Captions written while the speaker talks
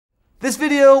This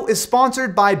video is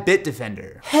sponsored by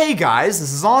Bitdefender. Hey guys,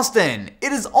 this is Austin.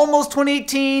 It is almost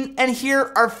 2018, and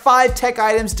here are 5 tech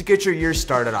items to get your year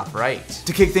started off right.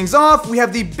 To kick things off, we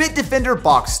have the Bitdefender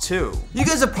Box 2. You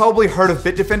guys have probably heard of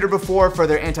Bitdefender before for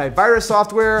their antivirus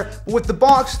software, but with the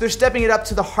box, they're stepping it up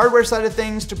to the hardware side of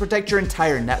things to protect your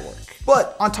entire network.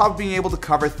 But on top of being able to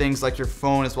cover things like your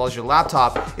phone as well as your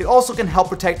laptop, it also can help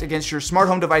protect against your smart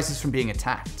home devices from being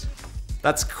attacked.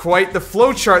 That's quite the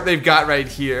flowchart they've got right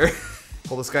here.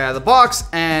 Pull this guy out of the box,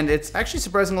 and it's actually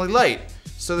surprisingly light.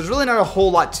 So there's really not a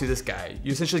whole lot to this guy.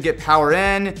 You essentially get power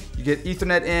in, you get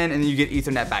Ethernet in, and then you get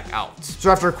Ethernet back out. So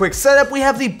after a quick setup, we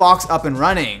have the box up and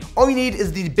running. All you need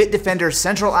is the Bitdefender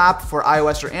Central app for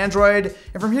iOS or Android,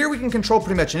 and from here we can control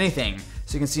pretty much anything.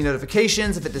 So you can see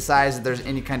notifications if it decides that there's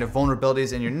any kind of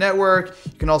vulnerabilities in your network.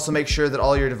 You can also make sure that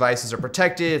all your devices are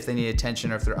protected if they need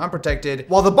attention or if they're unprotected.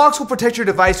 While the box will protect your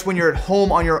device when you're at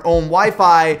home on your own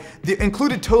Wi-Fi, the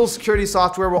included total security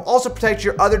software will also protect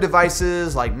your other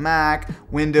devices like Mac,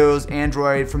 Windows,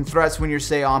 Android from threats when you're,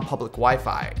 say, on public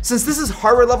Wi-Fi. Since this is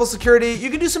hardware level security, you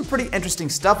can do some pretty interesting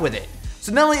stuff with it.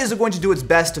 So not only is it going to do its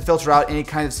best to filter out any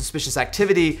kind of suspicious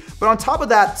activity, but on top of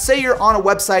that, say you're on a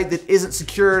website that isn't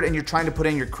secured and you're trying to put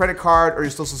in your credit card or your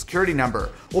social security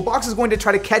number. Well, Box is going to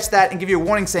try to catch that and give you a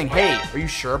warning saying, hey, are you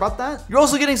sure about that? You're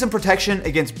also getting some protection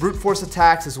against brute force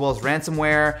attacks as well as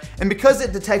ransomware. And because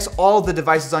it detects all of the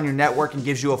devices on your network and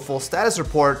gives you a full status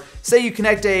report, say you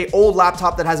connect an old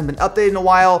laptop that hasn't been updated in a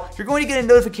while, you're going to get a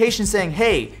notification saying,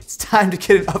 hey, it's time to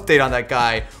get an update on that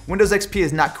guy. Windows XP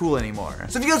is not cool anymore.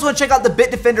 So if you guys want to check out the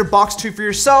Bitdefender Box 2 for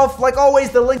yourself, like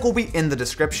always, the link will be in the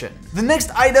description. The next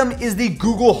item is the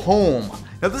Google Home.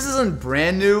 Now this isn't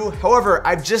brand new, however,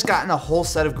 I've just gotten a whole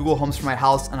set of Google Homes for my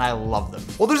house and I love them.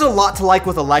 Well, there's a lot to like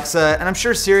with Alexa, and I'm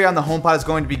sure Siri on the HomePod is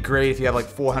going to be great if you have like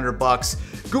 400 bucks.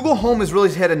 Google Home has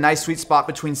really hit a nice sweet spot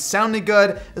between sounding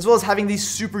good as well as having the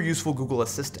super useful Google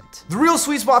Assistant. The real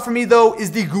sweet spot for me though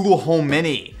is the Google Home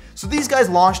Mini. So these guys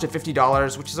launched at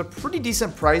 $50, which is a pretty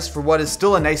decent price for what is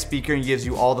still a nice speaker and gives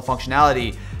you all the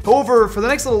functionality. However, for the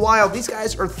next little while, these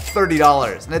guys are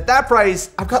 $30. And at that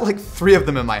price, I've got like 3 of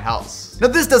them in my house. Now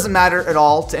this doesn't matter at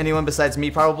all to anyone besides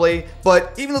me probably,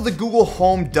 but even though the Google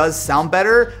Home does sound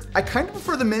better, I kind of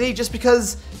prefer the Mini just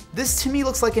because this to me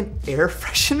looks like an air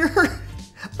freshener.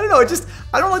 I don't know,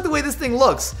 I don't like the way this thing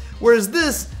looks. Whereas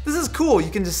this is cool.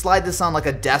 You can just slide this on like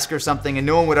a desk or something and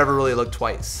no one would ever really look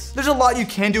twice. There's a lot you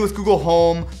can do with Google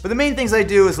Home, but the main things I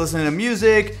do is listen to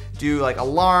music, do like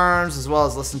alarms, as well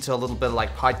as listen to a little bit of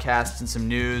like podcasts and some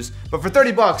news. But for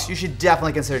 30 bucks, you should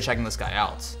definitely consider checking this guy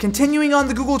out. Continuing on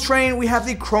the Google train, we have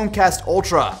the Chromecast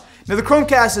Ultra. Now the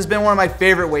Chromecast has been one of my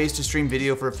favorite ways to stream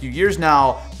video for a few years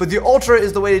now, but the Ultra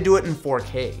is the way to do it in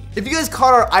 4K. If you guys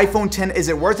caught our iPhone 10 Is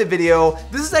It Worth It video,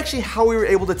 this is actually how we were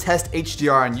able to test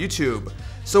HDR on YouTube.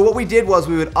 So what we did was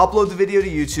we would upload the video to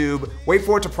YouTube, wait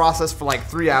for it to process for like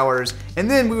 3 hours, and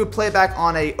then we would play it back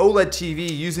on a OLED TV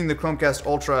using the Chromecast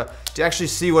Ultra to actually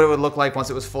see what it would look like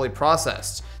once it was fully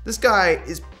processed. This guy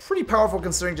is pretty powerful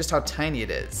considering just how tiny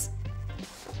it is.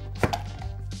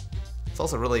 It's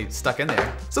also really stuck in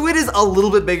there. So it is a little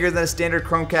bit bigger than a standard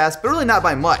Chromecast, but really not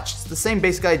by much. It's the same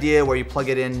basic idea where you plug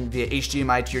it in via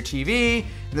HDMI to your TV,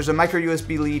 and there's a micro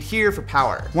USB lead here for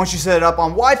power. Once you set it up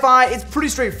on Wi-Fi, it's pretty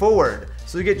straightforward.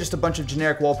 So you get just a bunch of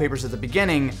generic wallpapers at the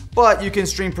beginning, but you can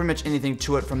stream pretty much anything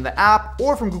to it from the app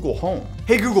or from Google Home.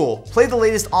 Hey Google, play the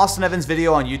latest Austin Evans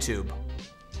video on YouTube.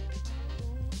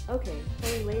 Okay,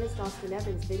 playing latest Austin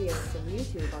Evans videos from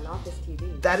YouTube on Office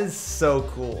TV. That is so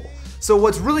cool. So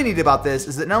what's really neat about this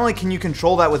is that not only can you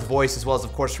control that with voice as well as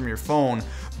of course from your phone,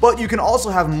 but you can also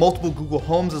have multiple Google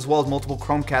Homes as well as multiple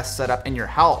Chromecasts set up in your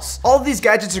house. All of these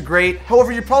gadgets are great,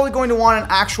 however you're probably going to want an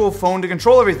actual phone to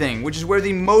control everything, which is where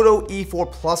the Moto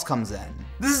E4 Plus comes in.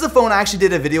 This is a phone I actually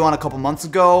did a video on a couple months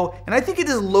ago, and I think it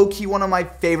is low-key one of my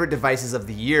favorite devices of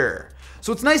the year.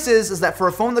 So what's nice is that for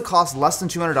a phone that costs less than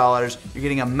 $200, you're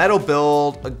getting a metal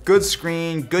build, a good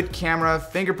screen, good camera,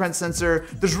 fingerprint sensor.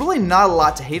 There's really not a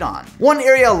lot to hate on. One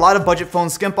area a lot of budget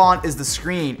phones skimp on is the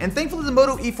screen, and thankfully the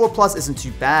Moto E4 Plus isn't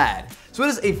too bad. So it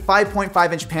is a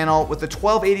 5.5-inch panel with a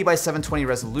 1280 by 720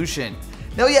 resolution.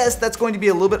 Now yes, that's going to be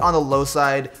a little bit on the low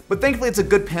side, but thankfully it's a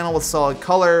good panel with solid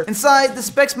color. Inside, the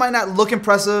specs might not look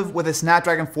impressive with a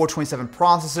Snapdragon 427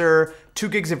 processor, 2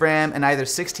 gigs of RAM, and either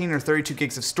 16 or 32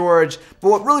 gigs of storage, but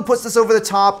what really puts this over the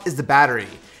top is the battery.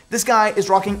 This guy is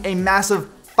rocking a massive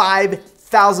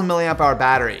 5,000 mAh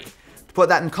battery. To put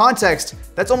that in context,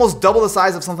 that's almost double the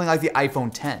size of something like the iPhone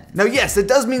X. Now yes, it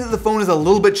does mean that the phone is a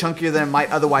little bit chunkier than it might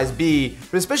otherwise be,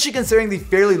 but especially considering the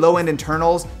fairly low-end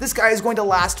internals, this guy is going to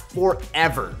last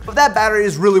forever. But that battery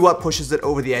is really what pushes it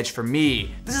over the edge for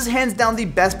me. This is hands down the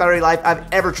best battery life I've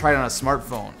ever tried on a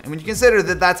smartphone. And when you consider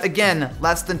that that's, again,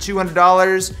 less than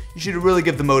 $200, you should really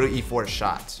give the Moto E4 a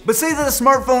shot. But say that a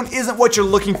smartphone isn't what you're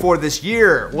looking for this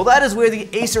year. Well, that is where the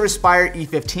Acer Aspire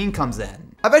E15 comes in.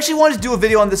 I've actually wanted to do a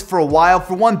video on this for a while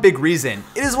for one big reason.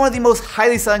 It is one of the most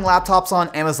highly selling laptops on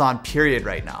Amazon period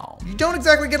right now. You don't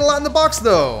exactly get a lot in the box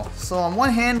though. So on one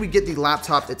hand, we get the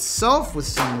laptop itself with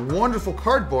some wonderful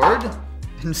cardboard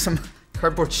and some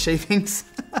cardboard shavings.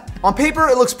 On paper,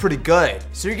 it looks pretty good.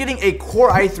 So you're getting a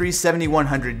Core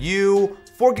i3-7100U,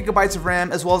 4 GB of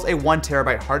RAM, as well as a 1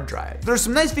 TB hard drive. There are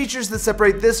some nice features that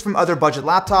separate this from other budget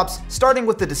laptops, starting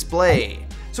with the display.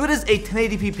 So it is a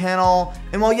 1080p panel,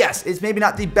 and while yes, it's maybe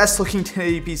not the best looking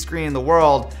 1080p screen in the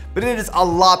world, but it is a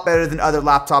lot better than other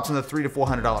laptops in the $300 to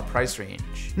 $400 price range.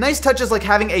 Nice touches like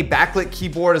having a backlit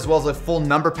keyboard as well as a full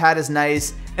number pad is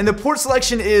nice, and the port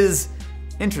selection is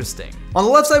interesting. On the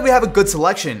left side, we have a good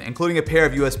selection, including a pair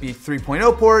of USB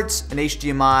 3.0 ports, an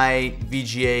HDMI,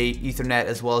 VGA, Ethernet,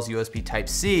 as well as USB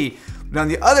Type-C. But on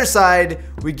the other side,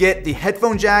 we get the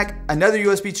headphone jack, another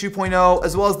USB 2.0,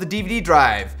 as well as the DVD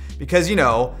drive. Because, you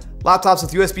know, laptops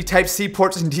with USB Type-C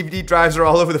ports and DVD drives are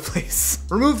all over the place.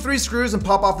 Remove 3 screws and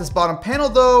pop off this bottom panel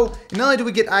though, and not only do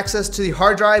we get access to the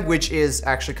hard drive, which is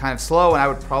actually kind of slow and I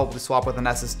would probably swap with an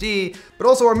SSD, but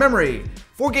also our memory.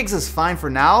 4 gigs is fine for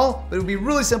now, but it would be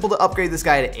really simple to upgrade this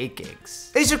guy to 8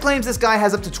 gigs. Acer claims this guy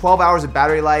has up to 12 hours of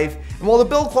battery life, and while the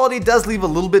build quality does leave a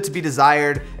little bit to be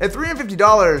desired, at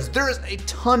 $350, there is a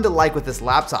ton to like with this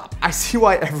laptop. I see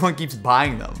why everyone keeps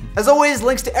buying them. As always,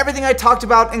 links to everything I talked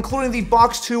about, including the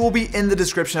box too, will be in the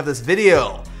description of this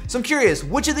video. So I'm curious,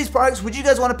 which of these products would you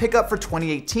guys want to pick up for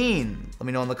 2018? Let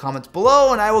me know in the comments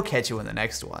below, and I will catch you in the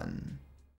next one.